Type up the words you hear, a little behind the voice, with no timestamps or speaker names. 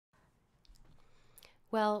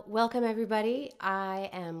Well, welcome everybody. I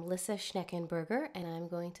am Lissa Schneckenburger, and I'm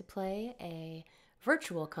going to play a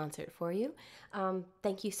virtual concert for you.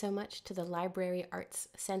 Thank you so much to the Library Arts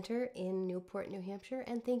Center in Newport, New Hampshire,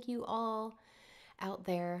 and thank you all out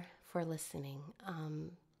there for listening.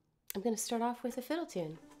 I'm going to start off with a fiddle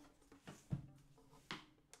tune.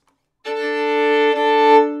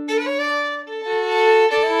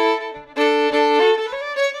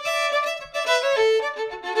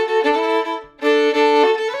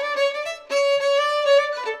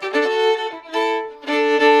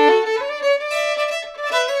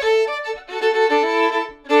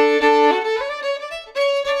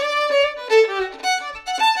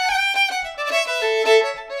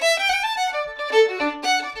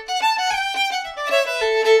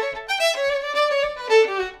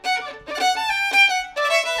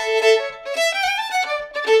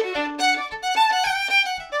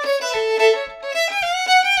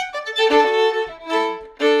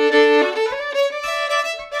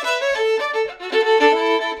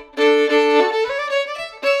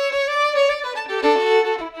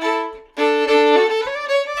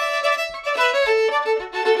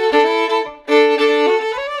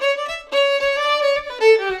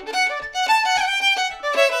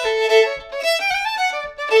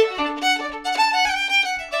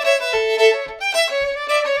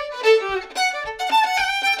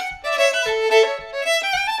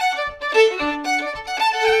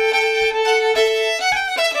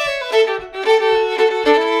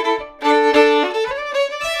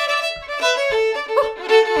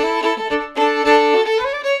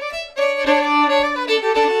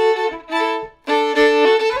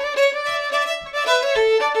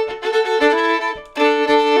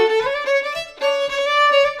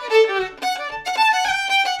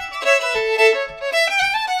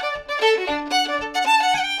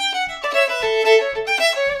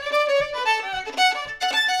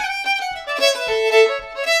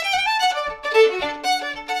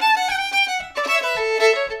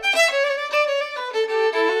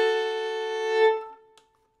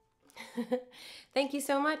 Thank you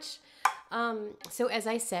so much. So as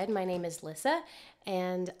I said, my name is Lissa,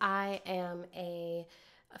 and I am a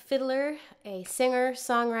fiddler, a singer,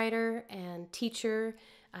 songwriter, and teacher.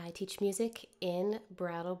 I teach music in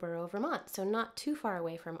Brattleboro, Vermont, so not too far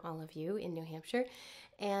away from all of you in New Hampshire.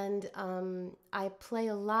 And I play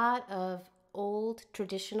a lot of old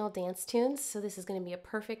traditional dance tunes, so this is going to be a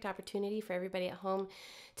perfect opportunity for everybody at home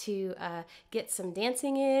to get some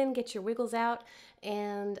dancing in, get your wiggles out.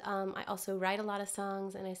 And I also write a lot of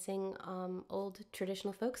songs, and I sing old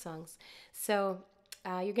traditional folk songs. So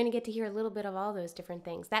you're going to get to hear a little bit of all those different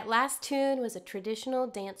things. That last tune was a traditional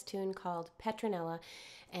dance tune called Petronella,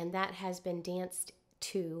 and that has been danced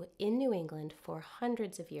to in New England for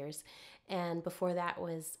hundreds of years. And before that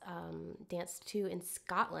was danced to in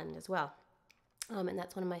Scotland as well. And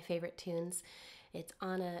that's one of my favorite tunes. It's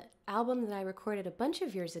on an album that I recorded a bunch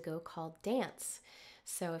of years ago called Dance.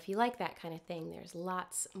 So if you like that kind of thing, there's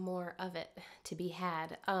lots more of it to be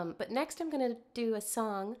had. But next I'm going to do a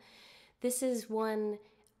song. This is one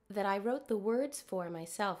that I wrote the words for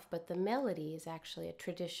myself, but the melody is actually a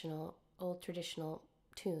old traditional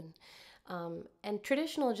tune. And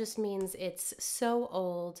traditional just means it's so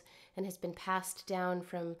old and has been passed down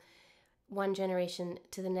from one generation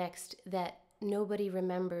to the next that nobody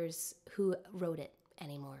remembers who wrote it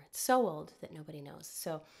anymore. It's so old that nobody knows.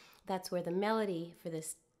 So that's where the melody for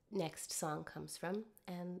this next song comes from,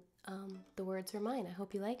 and the words are mine. I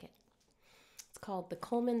hope you like it. It's called The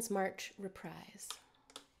Coleman's March Reprise.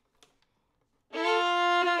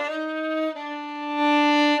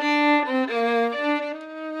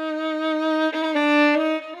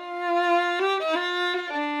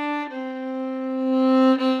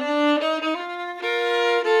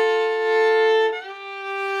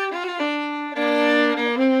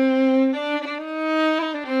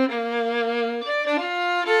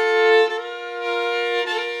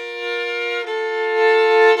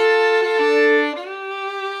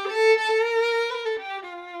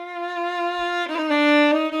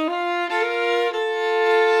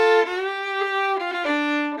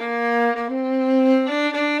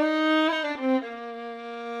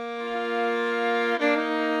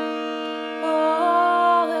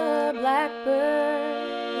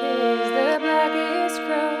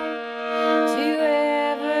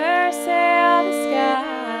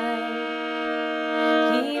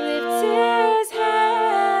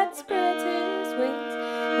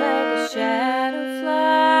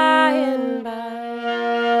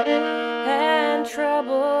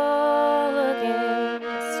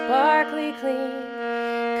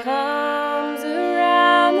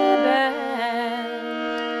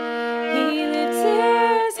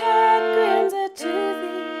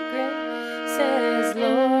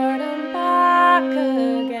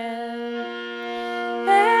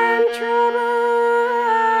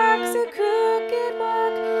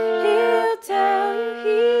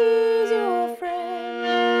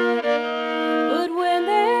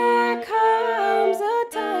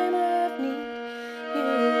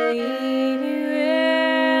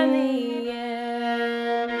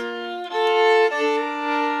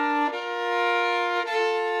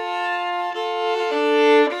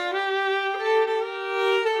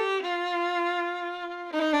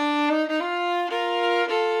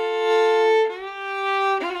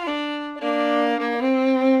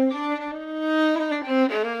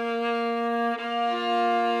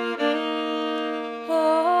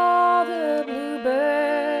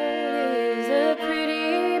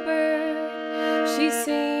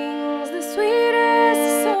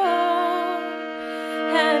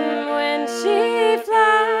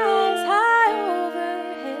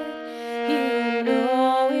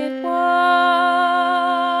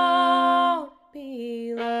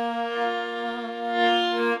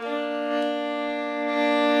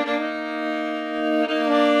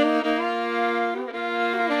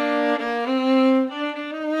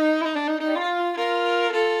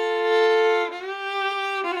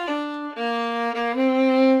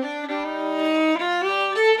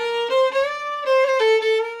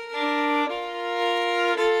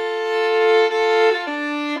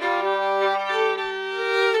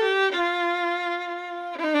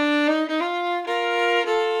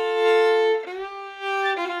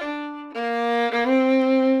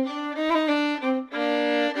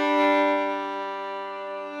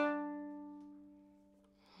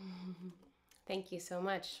 Thank you so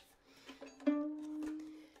much.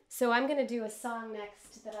 So I'm going to do a song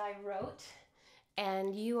next that I wrote,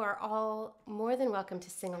 and you are all more than welcome to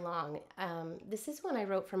sing along. This is one I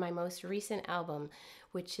wrote for my most recent album,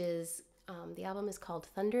 which is, the album is called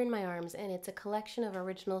Thunder in My Arms, and it's a collection of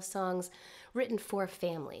original songs written for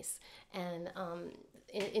families, and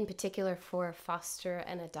in particular for foster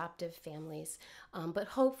and adoptive families, but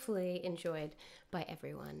hopefully enjoyed by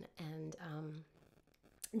everyone. And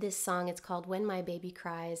this song, it's called When My Baby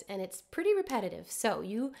Cries, and it's pretty repetitive, so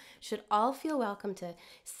you should all feel welcome to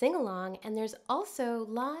sing along. And there's also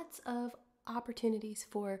lots of opportunities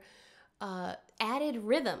for added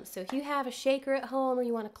rhythm. So if you have a shaker at home, or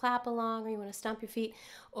you want to clap along, or you want to stomp your feet,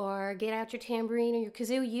 or get out your tambourine or your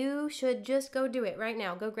kazoo, you should just go do it right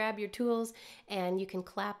now. Go grab your tools, and you can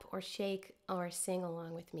clap or shake or sing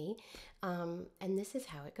along with me. And this is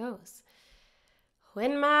how it goes.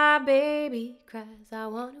 When my baby cries, I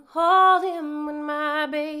want to hold him. When my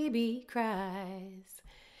baby cries.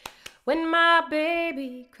 When my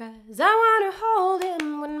baby cries, I want to hold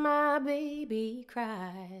him. When my baby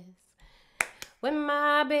cries. When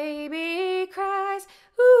my baby cries,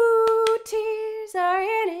 ooh, tears are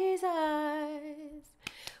in his eyes.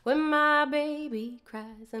 When my baby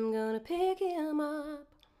cries, I'm gonna pick him up.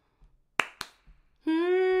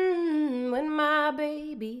 When my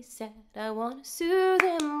baby's sad, I want to soothe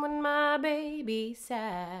him. When my baby's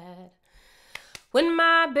sad. When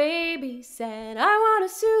my baby's sad, I want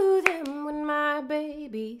to soothe him. When my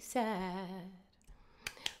baby's sad.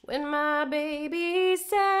 When my baby's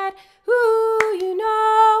sad, ooh, you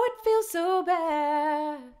know it feels so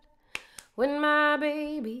bad. When my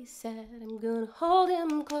baby's sad, I'm gonna hold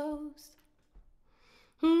him close.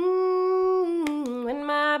 When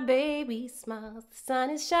my baby smiles, the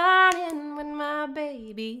sun is shining. When my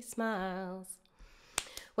baby smiles.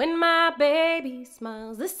 When my baby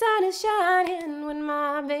smiles, the sun is shining. When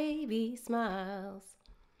my baby smiles.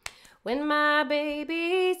 When my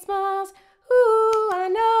baby smiles, ooh, I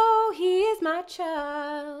know he is my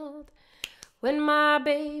child. When my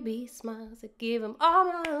baby smiles, I give him all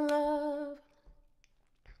my love.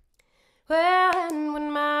 Well, and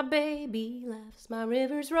when my baby laughs, my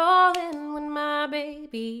river's rolling. When my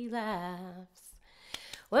baby laughs.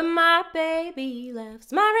 When my baby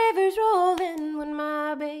laughs, my river's rolling. When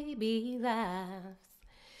my baby laughs.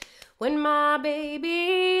 When my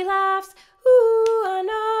baby laughs, ooh, I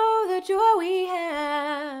know the joy we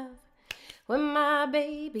have. When my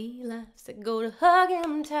baby laughs, I go to hug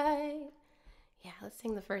him tight. Yeah, let's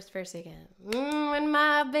sing the first verse again. When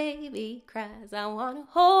my baby cries, I want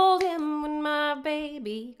to hold him. When my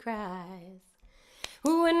baby cries.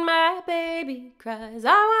 When my baby cries,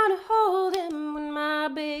 I want to hold him. When my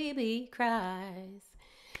baby cries.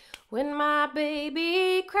 When my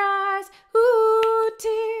baby cries, ooh,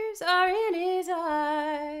 tears are in his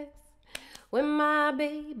eyes. When my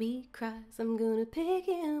baby cries, I'm gonna pick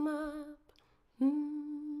him up.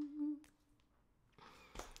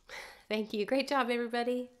 Thank you. Great job,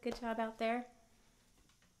 everybody. Good job out there.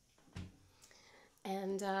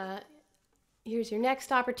 And here's your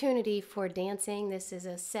next opportunity for dancing. This is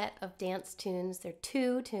a set of dance tunes. They're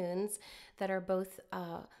 2 tunes that are both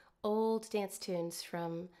old dance tunes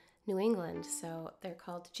from New England. So they're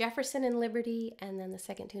called Jefferson and Liberty, and then the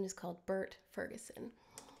second tune is called Bert Ferguson.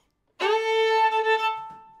 All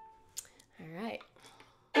right.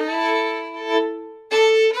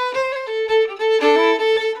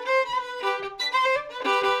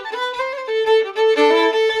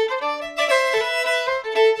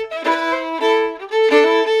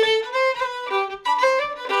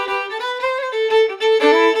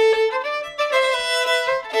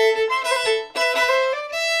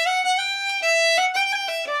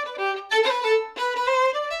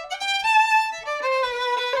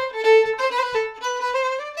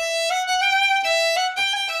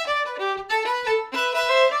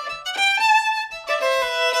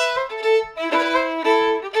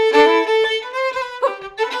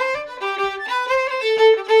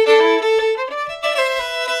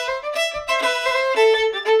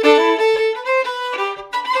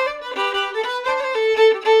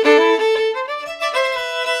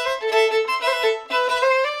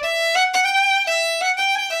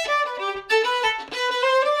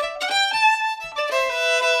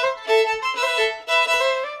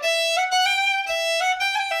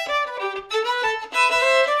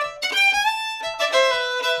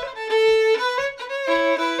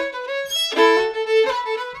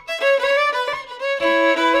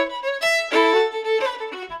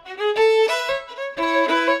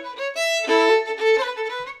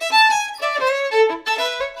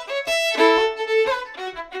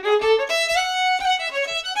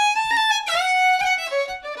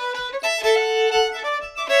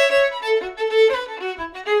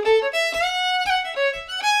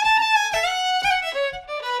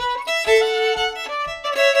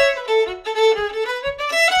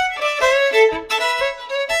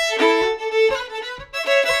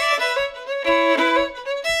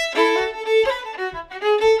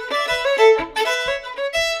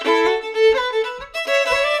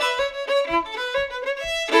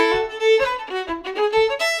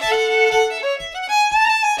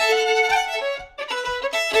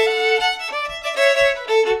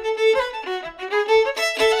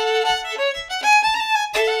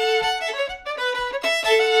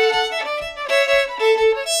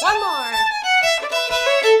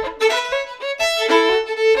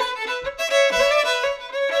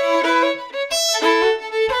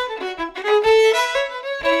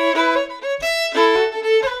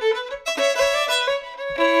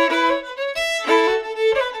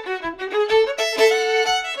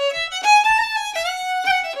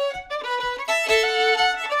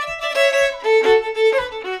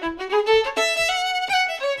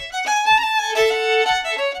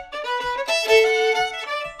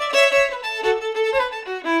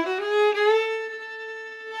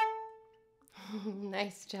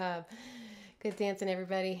 job. Good dancing,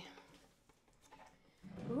 everybody.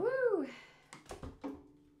 Woo!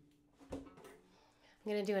 I'm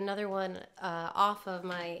going to do another one off of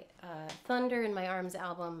my Thunder in My Arms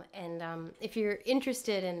album. And if you're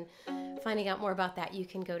interested in finding out more about that, you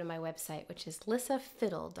can go to my website, which is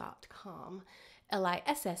lissafiddle.com.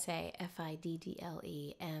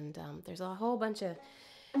 LISSAFIDDLE. And there's a whole bunch of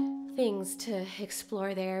things to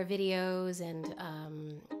explore there, videos and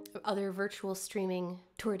other virtual streaming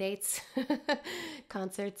tour dates,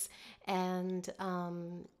 concerts, and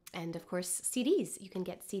of course CDs. You can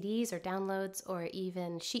get CDs or downloads or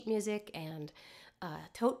even sheet music and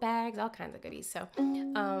tote bags, all kinds of goodies. So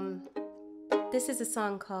this is a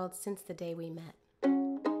song called Since the Day We Met.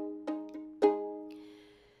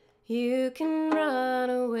 You can run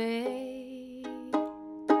away,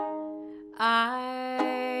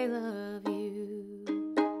 I love you.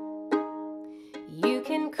 You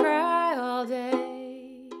can cry all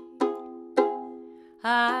day,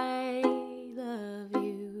 I love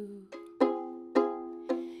you.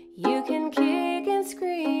 You can kick and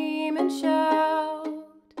scream and shout,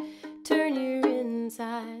 turn your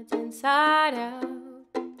insides inside out,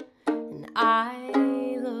 and I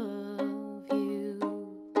love you.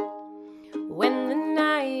 When the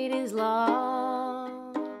night is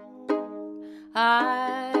long,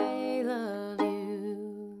 I love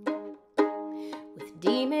you. With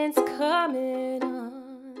demons coming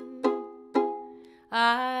on,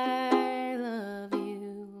 I love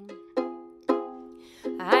you.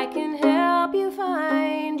 I can help you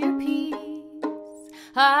find your peace.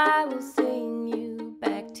 I will sing you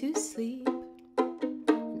back to sleep.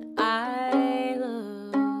 And I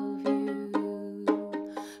love you.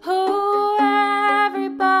 Oh,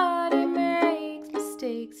 everybody makes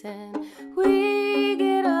mistakes and we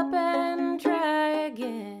get up and try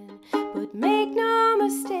again. But make no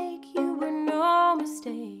mistake, you were no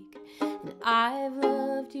mistake. And I've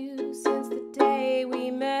loved you since the day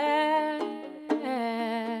we met.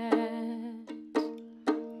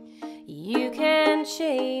 You can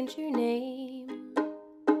change your name,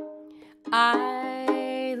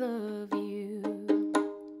 I love you.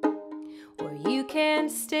 Or you can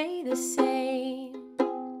stay the same,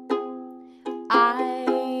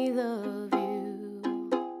 I love you.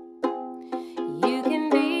 You can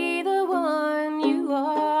be the one you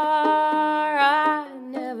are, I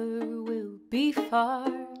never will be far.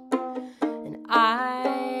 And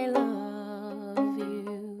I love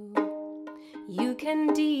you. You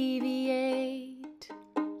can deviate,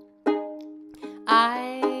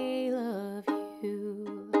 I love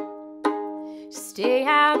you. Stay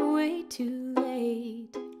out way too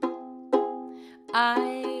late,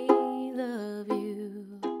 I love you.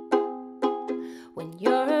 When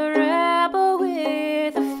you're a rebel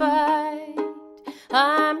with a fight,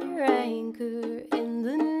 I'm your anchor in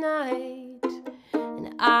the night,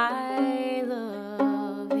 and I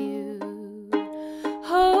love you.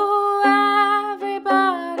 Oh,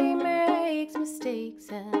 everybody makes mistakes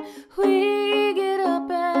and we get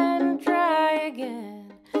up and try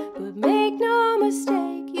again. But make no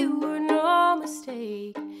mistake, you were no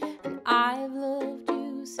mistake. And I've loved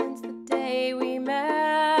you since the day we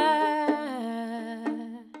met.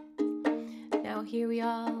 Now here we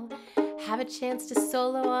all have a chance to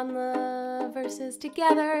solo on the verses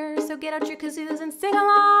together. So get out your kazoos and sing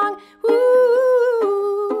along.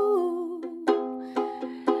 Woo!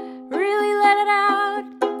 Really let it out.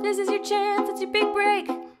 This is your chance, it's your big break.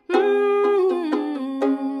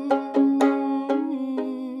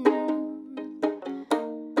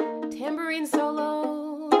 Tambourine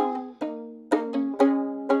solo.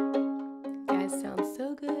 Guys, sound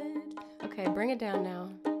so good. Okay, bring it down now.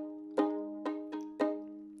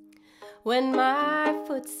 When my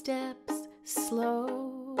footsteps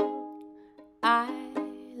slow, I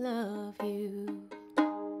love you.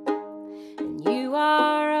 And you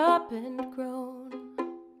are up and grown,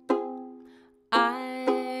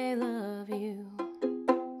 I love you.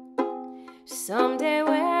 Someday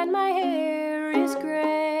when my hair is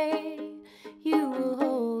gray, you will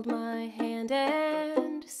hold my hand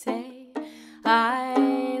and say,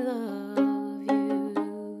 I love you.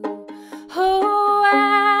 Oh,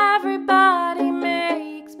 everybody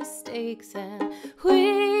makes mistakes and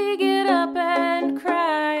we get up and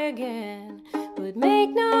cry again. But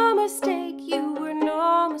make no mistake, you were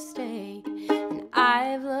no mistake.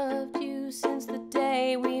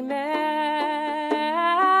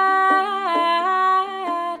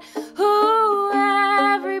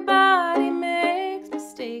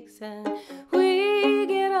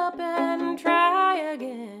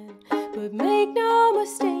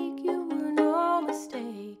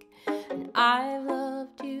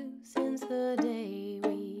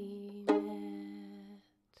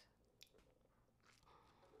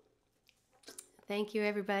 Thank you,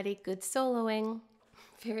 everybody. Good soloing.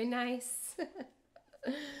 Very nice.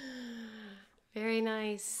 Very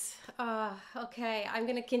nice. Okay, I'm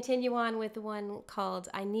going to continue on with the one called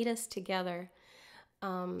I Need Us Together.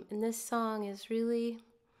 And this song is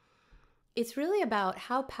it's really about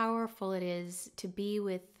how powerful it is to be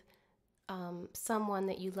with someone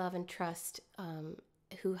that you love and trust,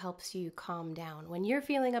 who helps you calm down. When you're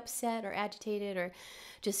feeling upset or agitated or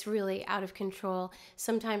just really out of control,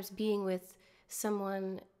 sometimes being with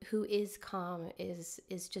someone who is calm is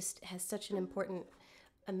just has such an important,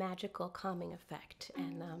 a magical calming effect.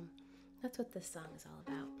 And that's what this song is all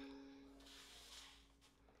about.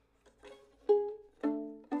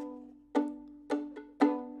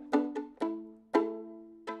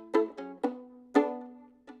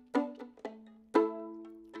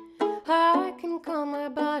 I can calm my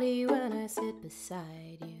body when I sit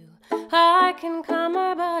beside you. I can calm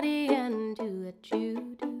my body and do what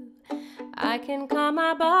you do. I can calm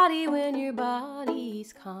my body when your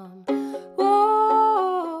body's calm.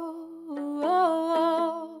 Whoa, whoa,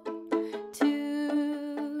 whoa.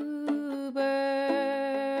 Two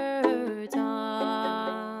birds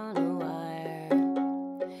on a wire.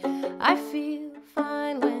 I feel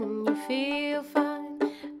fine when you feel fine.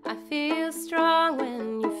 I feel strong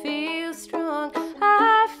when you feel strong.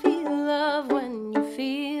 I feel love when you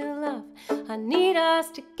feel love. I need us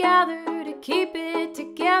together to keep it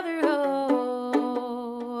together. Oh,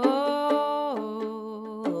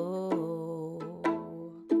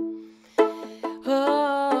 oh, oh.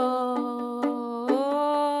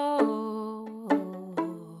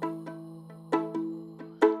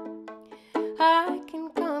 I can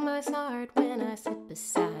calm my heart when I sit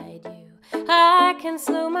beside you. I can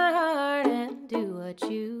slow my heart and do what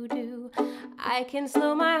you do. I can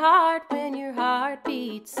slow my heart when your heart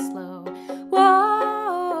beats slow.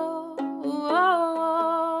 Whoa, whoa,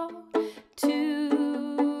 whoa.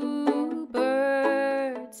 Two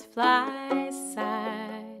birds fly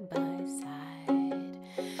side by side.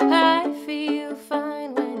 I feel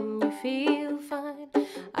fine when you feel fine.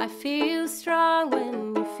 I feel strong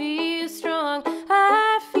when you feel strong.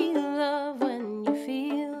 I feel love when you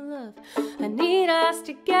feel love. I need us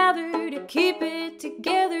together to keep it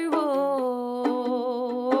together. Whoa.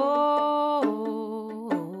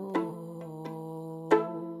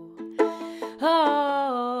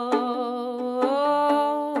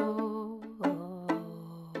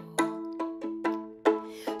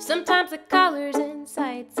 Sometimes the colors and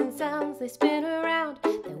sights and sounds, they spin around.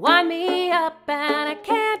 They wind me up and I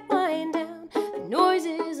can't wind down. The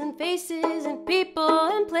noises and faces and people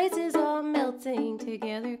and places all melting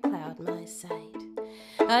together cloud my sight.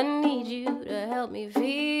 I need you to help me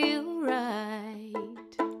feel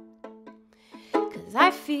right. 'Cause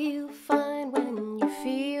I feel fine when you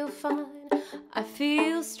feel fine. I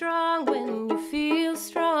feel strong when you feel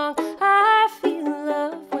strong. I feel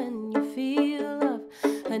love when you feel love.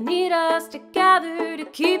 I need us together to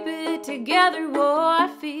keep it together. Whoa, I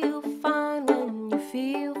feel fine when you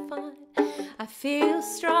feel fine. I feel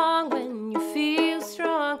strong when you feel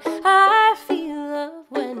strong. I feel love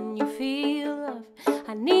when you feel love.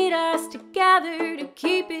 I need us together to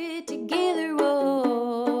keep it together. Whoa.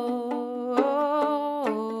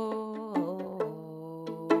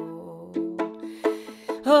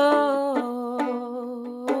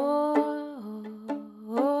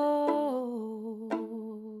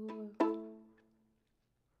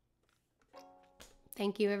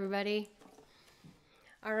 Thank you, everybody.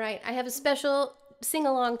 All right, I have a special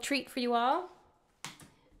sing-along treat for you all.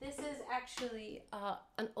 This is actually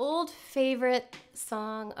an old favorite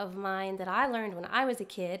song of mine that I learned when I was a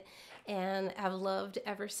kid and have loved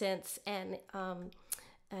ever since. And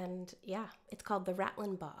yeah, it's called The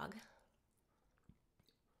Rattlin' Bog.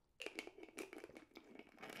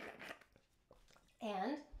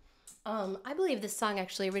 And I believe this song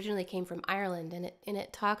actually originally came from Ireland, and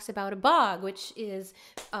it talks about a bog, which is,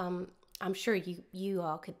 I'm sure you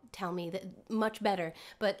all could tell me that much better,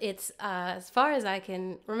 but it's, as far as I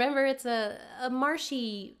can remember, it's a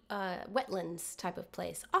marshy wetlands type of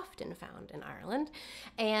place, often found in Ireland.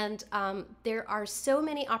 And there are so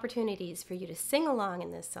many opportunities for you to sing along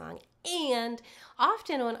in this song. And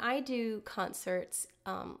often when I do concerts,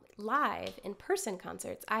 live, in-person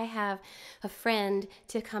concerts, I have a friend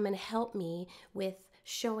to come and help me with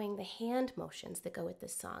showing the hand motions that go with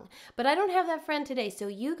this song. But I don't have that friend today, so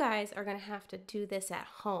you guys are going to have to do this at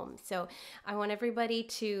home. So I want everybody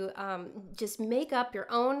to just make up your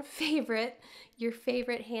favorite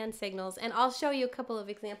hand signals, and I'll show you a couple of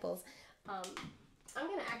examples. I'm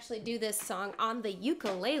going to actually do this song on the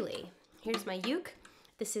ukulele. Here's my uke.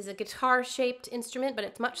 This is a guitar-shaped instrument, but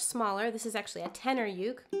it's much smaller. This is actually a tenor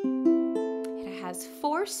uke. It has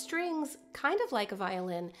 4 strings, kind of like a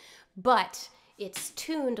violin, but it's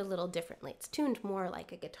tuned a little differently. It's tuned more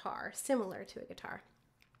like a guitar, similar to a guitar.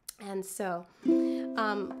 And so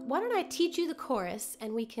why don't I teach you the chorus,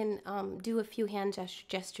 and we can do a few hand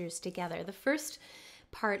gestures together. The first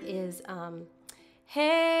part is,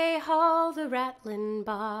 hey ho the rattling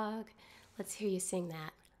bog. Let's hear you sing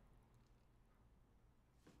that.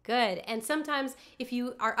 Good. And sometimes if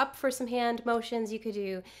you are up for some hand motions, you could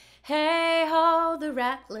do, hey ho the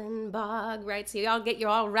rattling bog, right? So you all get your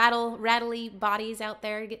all rattly bodies out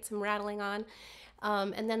there, get some rattling on.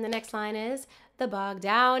 And then the next line is, the bog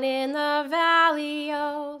down in the valley,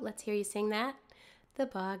 oh. Let's hear you sing that. The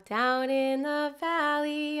bog down in the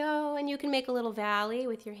valley, oh. And you can make a little valley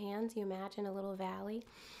with your hands. You imagine a little valley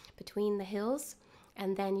between the hills.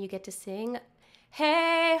 And then you get to sing,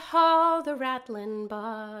 hey ho the rattling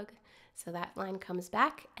bog. So that line comes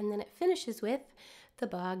back, and then it finishes with, the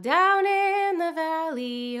bog down in the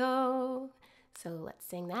valley, oh. So let's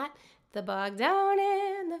sing that. The bog down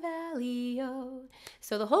in the valley, oh.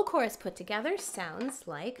 So the whole chorus put together sounds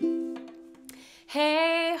like,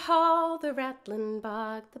 hey ho the rattling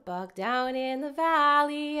bog, the bog down in the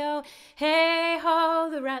valley, oh. Hey ho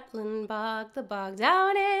the rattling bog, the bog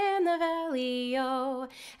down in the valley, oh.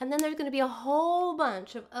 And then there's going to be a whole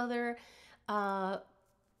bunch of other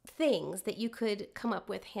things that you could come up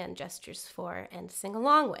with hand gestures for and sing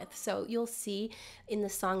along with. So you'll see in the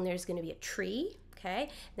song there's going to be a tree. Okay,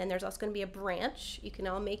 then there's also going to be a branch. You can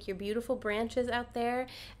all make your beautiful branches out there.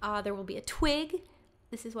 There will be a twig.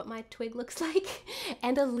 This is what my twig looks like.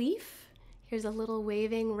 And a leaf. Here's a little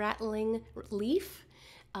waving, rattling leaf.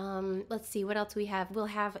 Let's see what else we have. We'll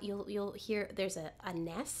have, you'll hear, there's a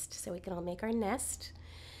nest, so we can all make our nest.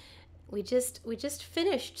 We just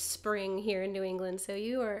finished spring here in New England, so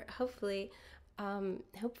you are hopefully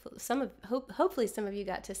some of you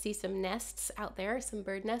got to see some nests out there, some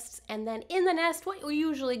bird nests. And then in the nest, what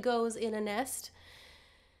usually goes in a nest?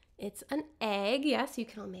 It's an egg. Yes, you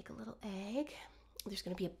can all make a little egg. There's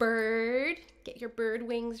going to be a bird. Get your bird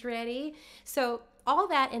wings ready. So all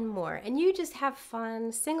that and more. And you just have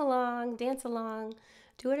fun, sing along, dance along,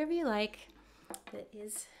 do whatever you like that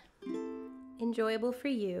is enjoyable for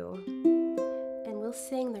you. And we'll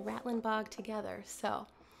sing the Rattlin' Bog together. So,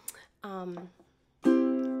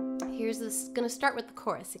 here's this, gonna start with the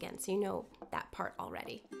chorus again, so you know that part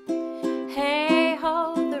already. Hey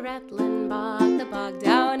ho, the rattling bog, the bog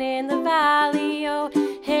down in the valley, oh.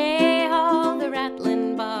 Hey ho, the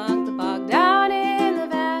rattling bog, the bog down in the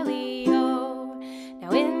valley, oh.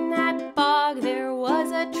 Now in that bog there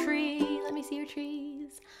was a tree. Let me see your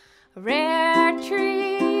trees. A rare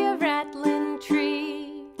tree, a rattling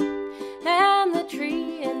tree. And the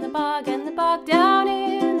tree in the bog, and the bog down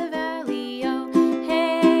in the valley, oh.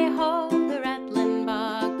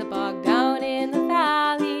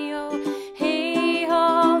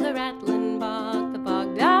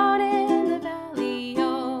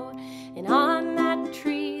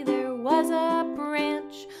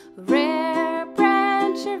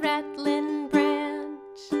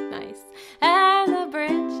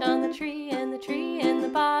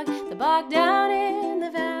 Down in the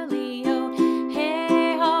valley, oh, hey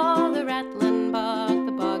ho, the rattling bog,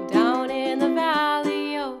 the bog down in the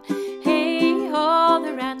valley, oh, hey ho,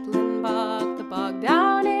 the rattling bog, the bog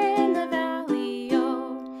down in the valley,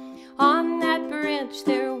 oh. On that branch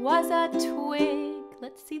there was a twig.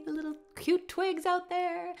 Let's see the little cute twigs out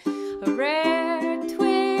there. A rare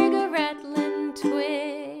twig, a rattling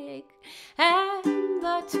twig, and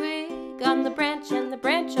the twig on the branch, and the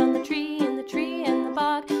branch on the tree, and the tree and the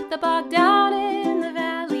bog down in the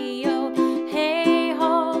valley, oh. Hey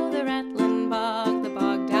ho, the rattling bog, the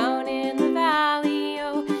bog down in the valley,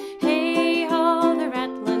 oh. Hey ho, the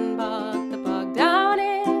rattling bog, the bog down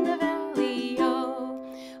in the valley, oh.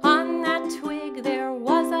 On that twig there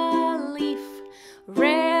was a leaf,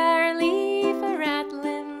 rare leaf, a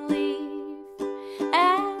rattling leaf,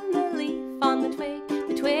 and the leaf on the twig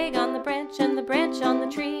on the branch, and the branch on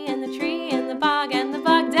the tree, and the tree in the bog, and the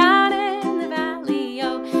bog down in the valley,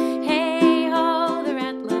 oh. Hey ho, the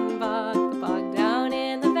rattling bog, the bog down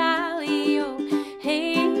in the valley, oh.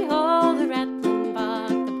 Hey ho, the rattling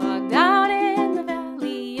bog, the bog down in the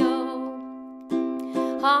valley, oh.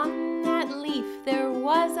 On that leaf there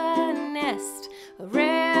was a nest, a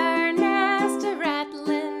rare nest, a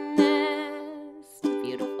rattling nest,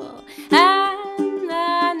 beautiful. And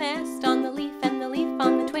the nest on the leaf, and the leaf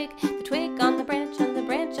on the twig on the branch, and the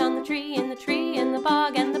branch on the tree, and the tree in the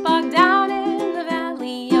bog, and the bog down in the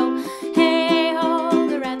valley, oh. Hey ho,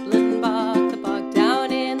 the rattling bog, the bog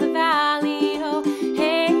down in the valley, oh.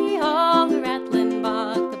 Hey ho, the rattling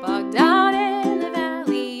bog, the bog down in the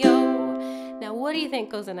valley, oh. Now What do you think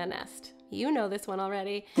goes in a nest? You know this one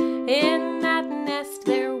already. In that nest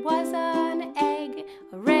there was an egg,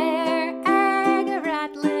 a rare egg, a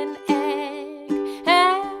rattling egg.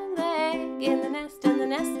 And the egg in the nest on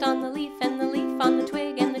the leaf, and the leaf on the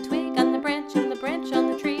twig, and the twig on the branch, and the branch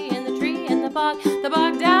on the tree, and the tree in the bog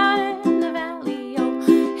down in the valley, oh.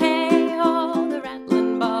 Hey ho, the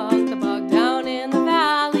rattling bog down in the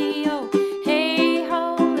valley, oh. Hey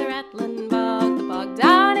ho, the rattling bog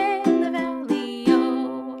down in the valley,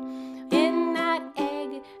 oh. In that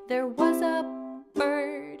egg there was a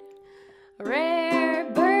bird, a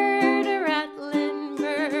rare bird, a rattling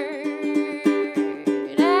bird.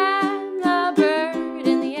 And the bird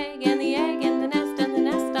in the egg, and the egg in the nest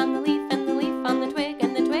on the leaf, and the leaf on the twig,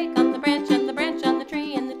 and the twig on the branch, and the branch on the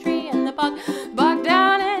tree, and the tree in the bog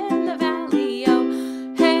down in the valley,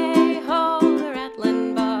 oh. Hey ho, the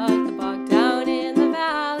rattling bog down in the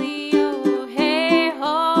valley, oh. Hey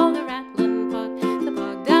ho, the rattling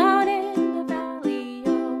bog down in the valley,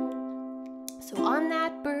 oh. So on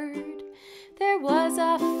that bird there was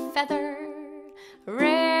a feather, a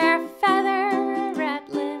rare feather, a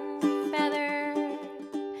rattling feather.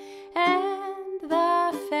 And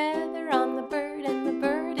the feather on the bird, and the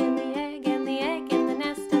bird in the egg, and the egg in the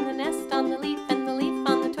nest on the leaf, and the leaf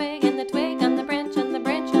on the twig, and the twig on the branch, and the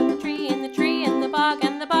branch on the tree, and the tree in the bog,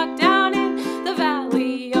 and the bog down in the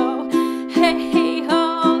valley, oh. Hey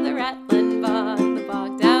ho, the rattling bog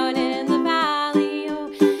down in the valley,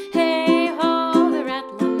 oh. Hey ho, the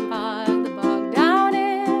rattling bog down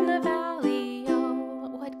in the valley, oh.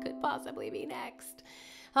 What could possibly be next?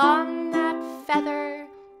 On that feather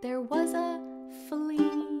there was a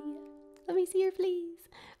flea. Let me see your fleas.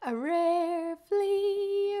 A rare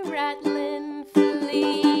flea, a rattling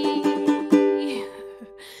flea.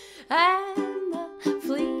 And the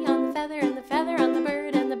flea on the feather, and the feather on the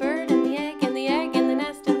bird, and the bird in the egg, and the egg in the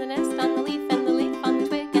nest on the leaf, and the leaf on the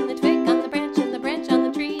twig, and the twig on the branch, and the branch on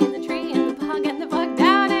the tree, and the tree in the bog, and the bog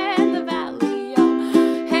down in the valley,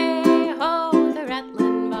 oh. Hey ho, the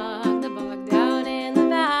rattling bog down in the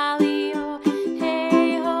valley, oh.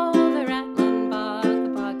 Hey ho, the rattling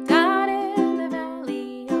bog down in the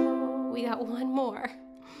valley, oh. We got one more.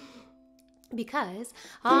 Because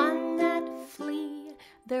on that flea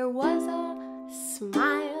there was a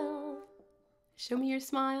smile. Show me your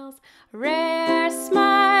smiles. A rare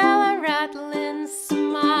smile, a rattling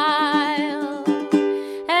smile.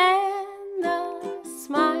 And the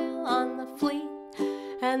smile on the flea,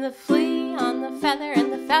 and the flea on the feather,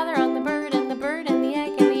 and the feather on the bird, and the bird in the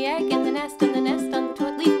egg, and the egg in the nest on the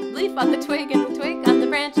leaf on the twig, and the twig on the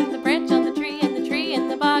branch, and the branch on the tree, and the tree in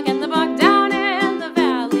the bog, and the bog down in the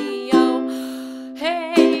valley, oh.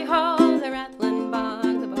 Hey ho, the rattling bog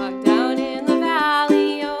down in the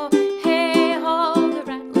valley, oh. Hey ho, the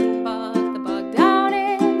rattling bog down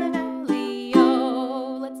in the valley,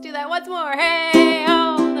 oh. Let's do that once more. Hey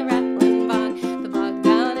ho, the rattling bog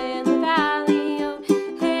down in the valley, oh.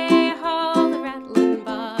 Hey ho, the rattling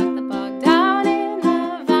bog down in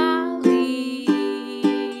the valley,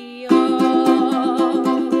 oh.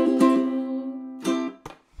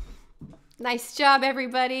 Nice job,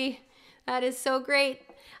 everybody. That is so great.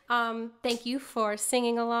 Thank you for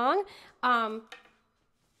singing along. Alrighty.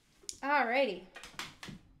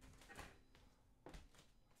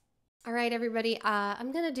 All right, everybody.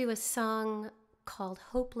 I'm going to do a song called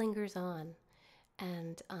Hope Lingers On.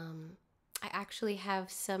 And I actually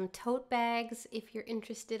have some tote bags, if you're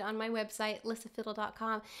interested, on my website,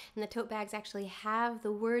 lissafiddle.com. And the tote bags actually have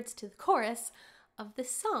the words to the chorus of the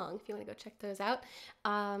song, if you want to go check those out.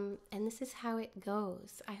 And this is how it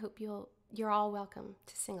goes. I hope you're all welcome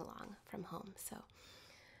to sing along from home. So,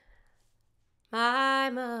 my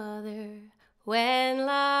mother, when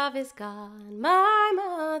love is gone, my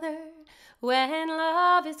mother, when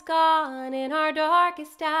love is gone, in our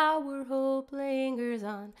darkest hour hope lingers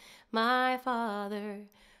on. My father,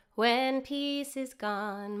 when peace is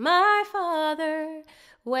gone, my father,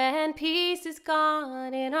 when peace is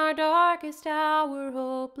gone, in our darkest hour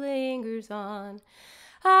hope lingers on.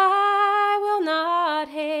 I will not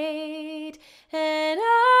hate, and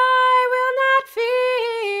I will not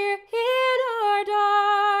fear, in our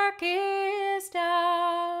darkest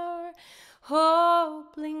hour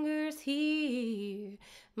hope lingers here.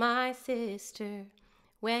 My sister,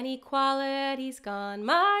 when equality's gone,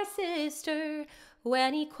 my sister,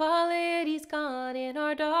 when equality's gone, in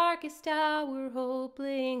our darkest hour hope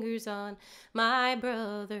lingers on. My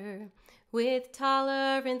brother, with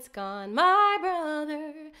tolerance gone, my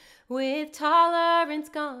brother, with tolerance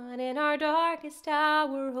gone, in our darkest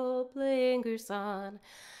hour hope lingers on.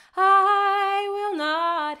 I will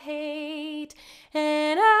not hate,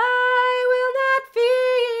 and I will not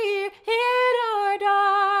fear, in our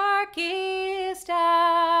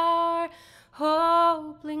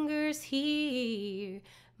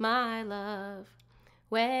love.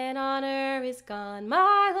 When honor is gone,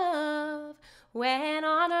 my love, when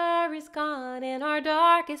honor is gone, in our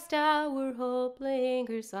darkest hour hope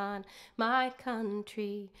lingers on, my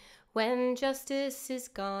country. When justice is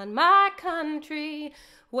gone, my country,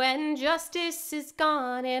 when justice is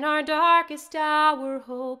gone, in our darkest hour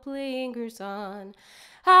hope lingers on.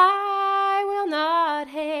 I will not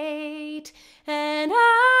hate, and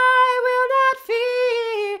I will not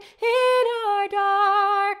fear, in our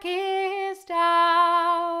darkest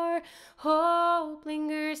hour hope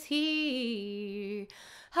lingers here.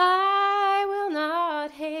 I will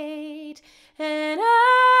not hate, and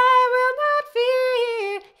I will not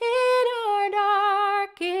fear, in our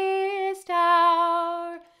darkest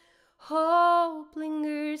hour hope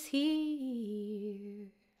lingers here.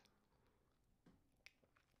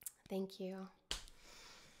 Thank you.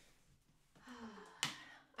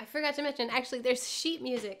 I forgot to mention, actually, there's sheet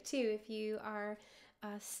music too. If you are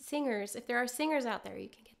singers, if there are singers out there, you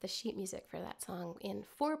can get the sheet music for that song in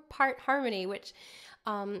 4-part harmony, which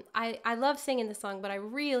I love singing the song, but I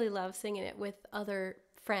really love singing it with other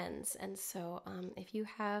friends. And so if you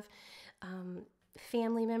have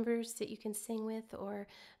family members that you can sing with, or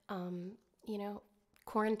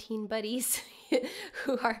quarantine buddies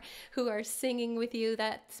who are singing with you,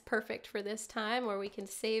 that's perfect for this time. Or we can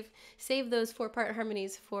save those 4-part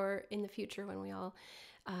harmonies for in the future when we all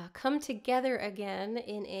come together again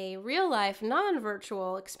in a real life,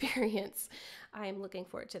 non-virtual experience. I'm looking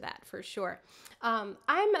forward to that for sure. I'm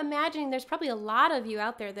imagining there's probably a lot of you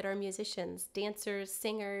out there that are musicians, dancers,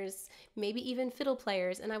 singers, maybe even fiddle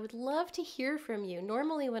players, and I would love to hear from you.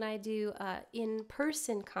 Normally when I do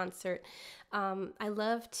in-person concert, I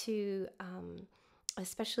love to,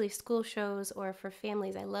 especially school shows or for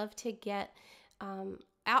families, I love to get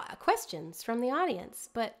questions from the audience.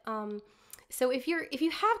 But so if you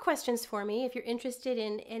have questions for me, if you're interested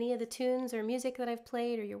in any of the tunes or music that I've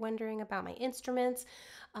played, or you're wondering about my instruments,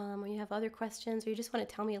 or you have other questions, or you just want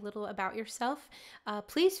to tell me a little about yourself,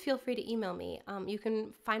 please feel free to email me. You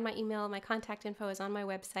can find my email, my contact info is on my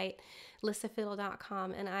website,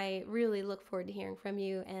 lissafiddle.com, and I really look forward to hearing from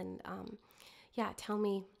you. And tell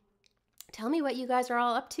me what you guys are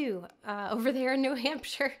all up to over there in New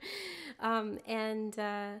Hampshire.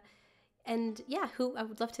 Who I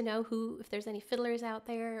would love to know if there's any fiddlers out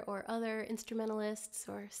there or other instrumentalists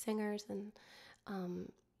or singers,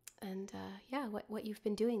 what you've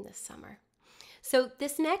been doing this summer. So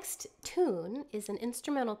this next tune is an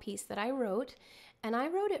instrumental piece that I wrote, and I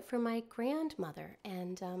wrote it for my grandmother.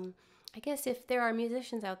 And I guess if there are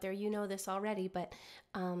musicians out there, you know this already, but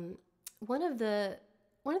one of the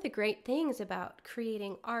great things about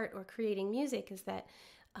creating art or creating music is that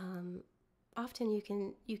often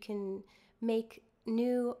you can make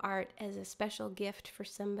new art as a special gift for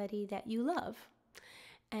somebody that you love.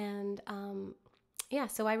 And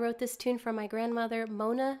so I wrote this tune for my grandmother,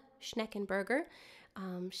 Lissa Schneckenburger.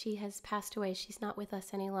 She has passed away. She's not with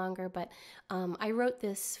us any longer, but I wrote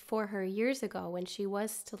this for her years ago when she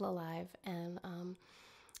was still alive. And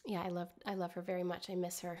I love her very much. I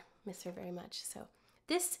miss her very much. So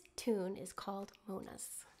this tune is called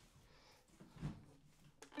Monas.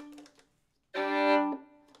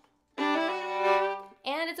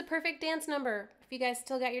 And it's a perfect dance number if you guys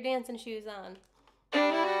still got your dancing shoes on.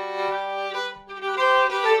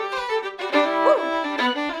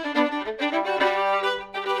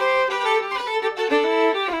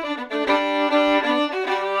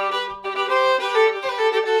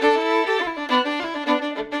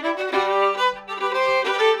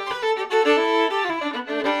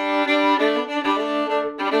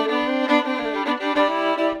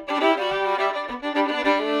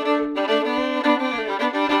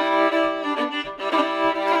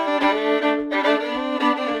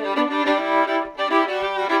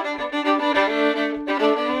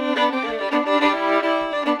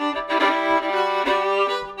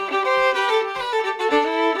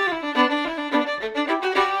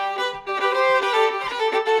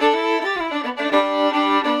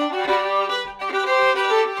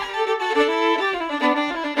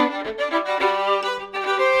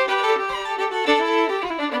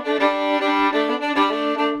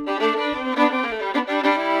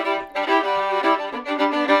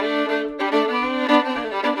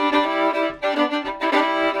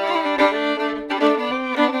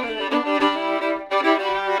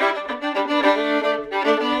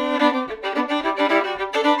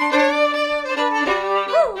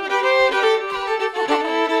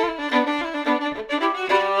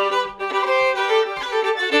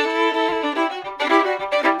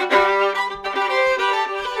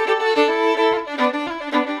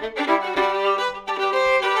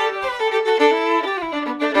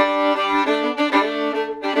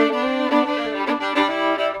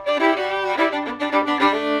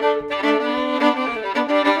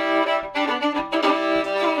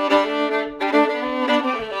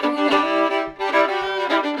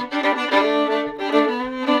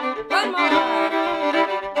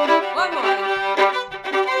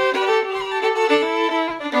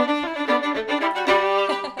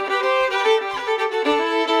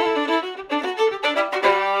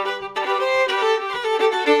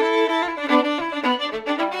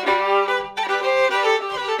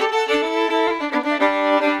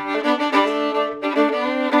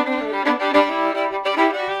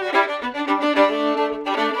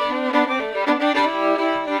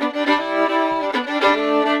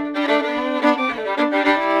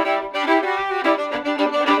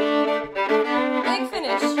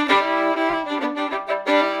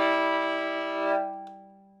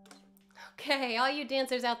 Hey, all you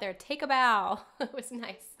dancers out there, take a bow. It was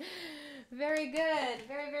nice. Very good.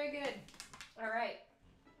 Very, very good. All right.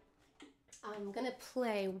 I'm going to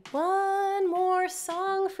play one more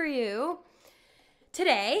song for you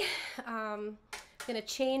today. I'm going to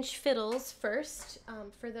change fiddles first.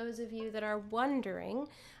 For those of you that are wondering,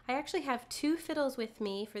 I actually have two fiddles with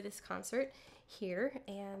me for this concert here,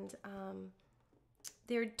 and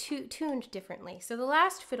they're tuned differently. So the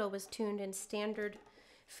last fiddle was tuned in standard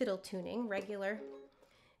fiddle tuning, regular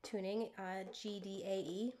tuning, G, D, A,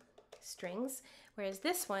 E strings, whereas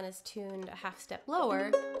this one is tuned a half step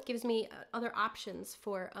lower. It gives me other options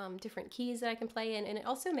for different keys that I can play in, and it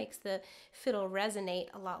also makes the fiddle resonate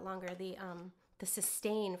a lot longer. The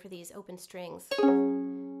sustain for these open strings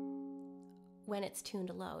when it's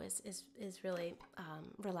tuned low is really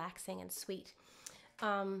relaxing and sweet. So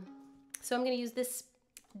I'm going to use this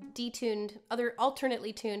detuned,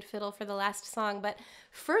 alternately tuned fiddle for the last song. But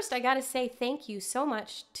first, I got to say thank you so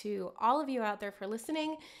much to all of you out there for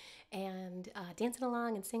listening and dancing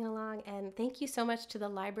along and singing along. And thank you so much to the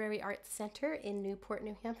Library Arts Center in Newport,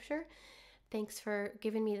 New Hampshire. Thanks for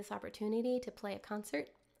giving me this opportunity to play a concert.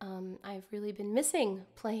 I've really been missing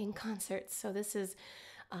playing concerts, so this is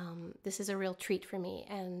a real treat for me,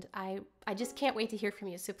 and I just can't wait to hear from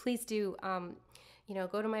you. So please do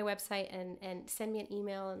go to my website and send me an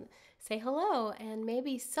email and say hello, and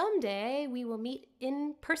maybe someday we will meet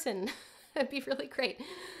in person. That'd be really great.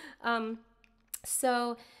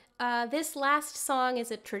 This last song is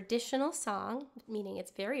a traditional song, meaning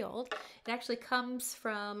it's very old. It actually comes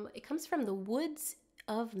from the woods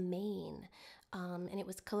of Maine, and it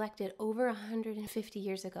was collected over 150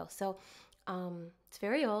 years ago. So it's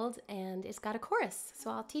very old, and it's got a chorus. So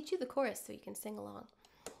I'll teach you the chorus so you can sing along.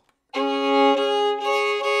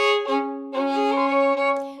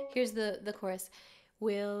 Here's the chorus.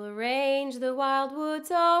 We'll range the wild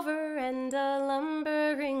woods over, and a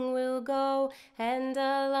lumbering we'll go, and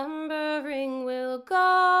a lumbering we'll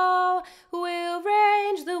go. We'll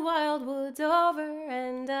range the wild woods over,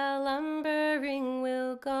 and a lumbering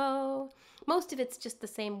we'll go. Most of it's just the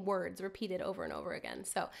same words repeated over and over again.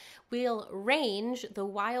 So we'll range the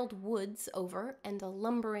wild woods over, and a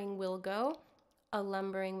lumbering we'll go. A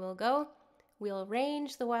lumbering we'll go. We'll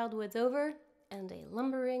range the wild woods over, and a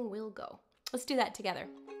lumbering we'll go. Let's do that together.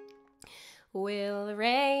 We'll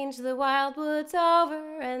range the wild woods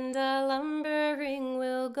over, and a lumbering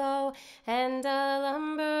we'll go, and a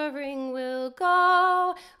lumbering we'll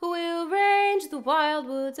go. We'll range the wild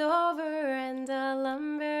woods over, and a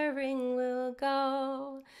lumbering we'll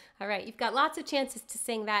go. All right, you've got lots of chances to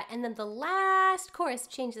sing that, and then the last chorus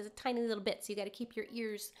changes a tiny little bit, so you got to keep your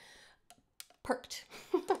ears perked,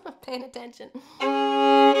 paying attention.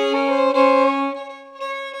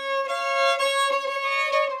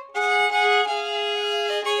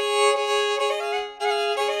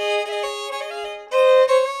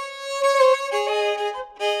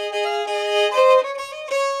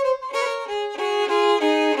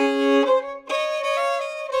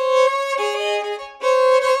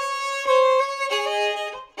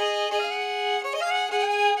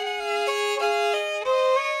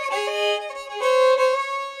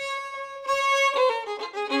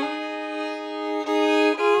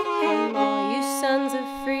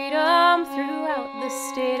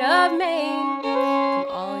 State of Maine, come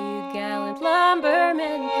all you gallant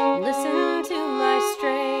lumbermen, listen to my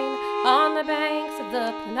strain. On the banks of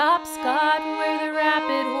the Penobscot, where the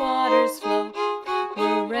rapid waters flow,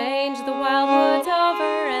 we'll range the wild woods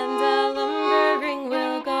over, and a lumbering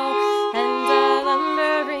we'll go, and a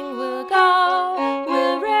lumbering we'll go.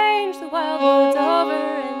 We'll range the wild woods over,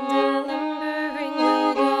 and a lumbering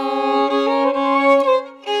we'll go.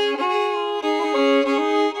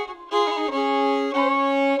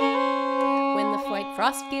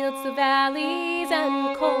 Frost gilds the valleys,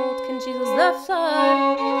 and cold congeals the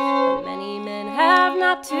flood, and many men have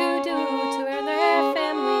not to do to earn their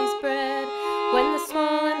families' bread. When the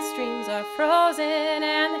swollen streams are frozen,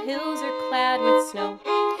 and the hills are clad with snow,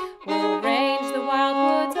 we'll range the wild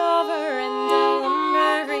woods over, and a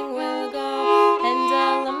lumbering we'll go, and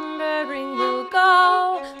a lumbering we'll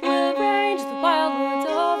go. We'll range the wild woods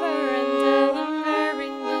over, and a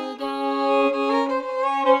lumbering we'll go.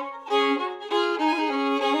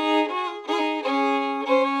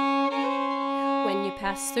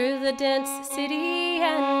 Pass through the dense city,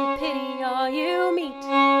 and pity all you meet,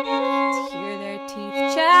 to hear their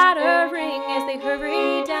teeth chattering as they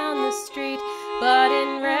hurry down the street. But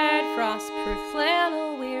in red frost-proof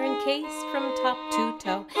flannel we're encased from top to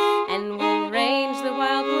toe, and we'll range the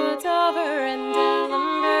wild woods over, and a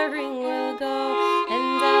lumbering we'll go,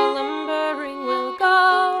 and a lumbering we'll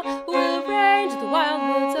go. We'll range the wild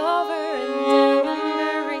woods over, and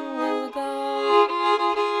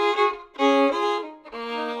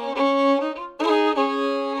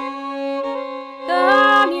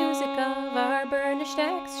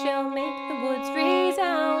stacks shall make the woods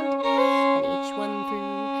resound, and each one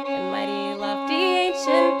through the mighty lofty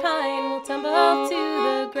ancient pine will tumble to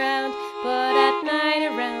the ground. But at night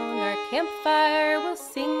around our campfire we'll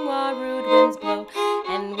sing while rude winds blow,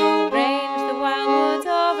 and we'll range the wildwoods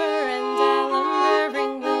over, and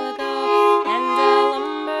lumbering we'll go, and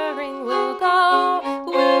lumbering we'll go.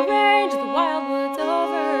 We'll range the wildwoods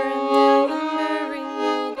over, and lumbering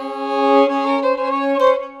we'll go.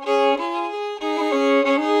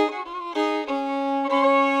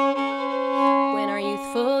 When our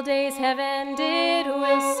youthful days have ended,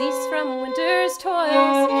 we'll cease from winter's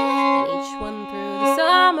toils, and each one through the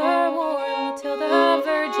summer warm till the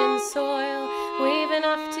virgin soil. We've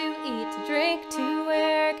enough to eat, to drink, to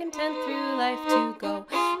wear, content through life to go.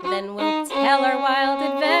 Then we'll tell our wild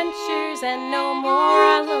adventures, and no more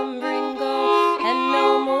our lumbering go, and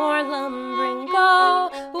no more lumbering go.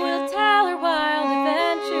 We'll tell our wild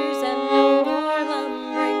adventures, and no more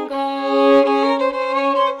lumbering go.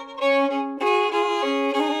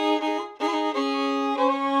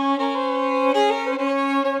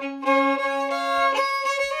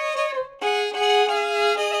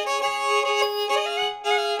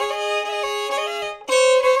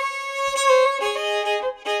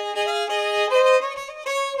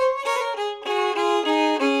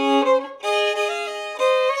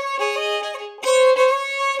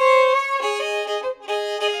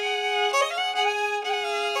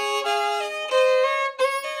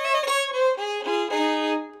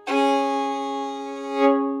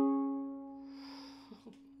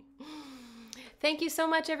 Thank you so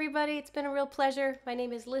much, everybody. It's been a real pleasure. My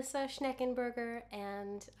name is Lissa Schneckenburger,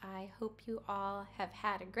 and I hope you all have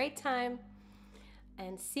had a great time,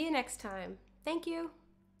 and see you next time. Thank you.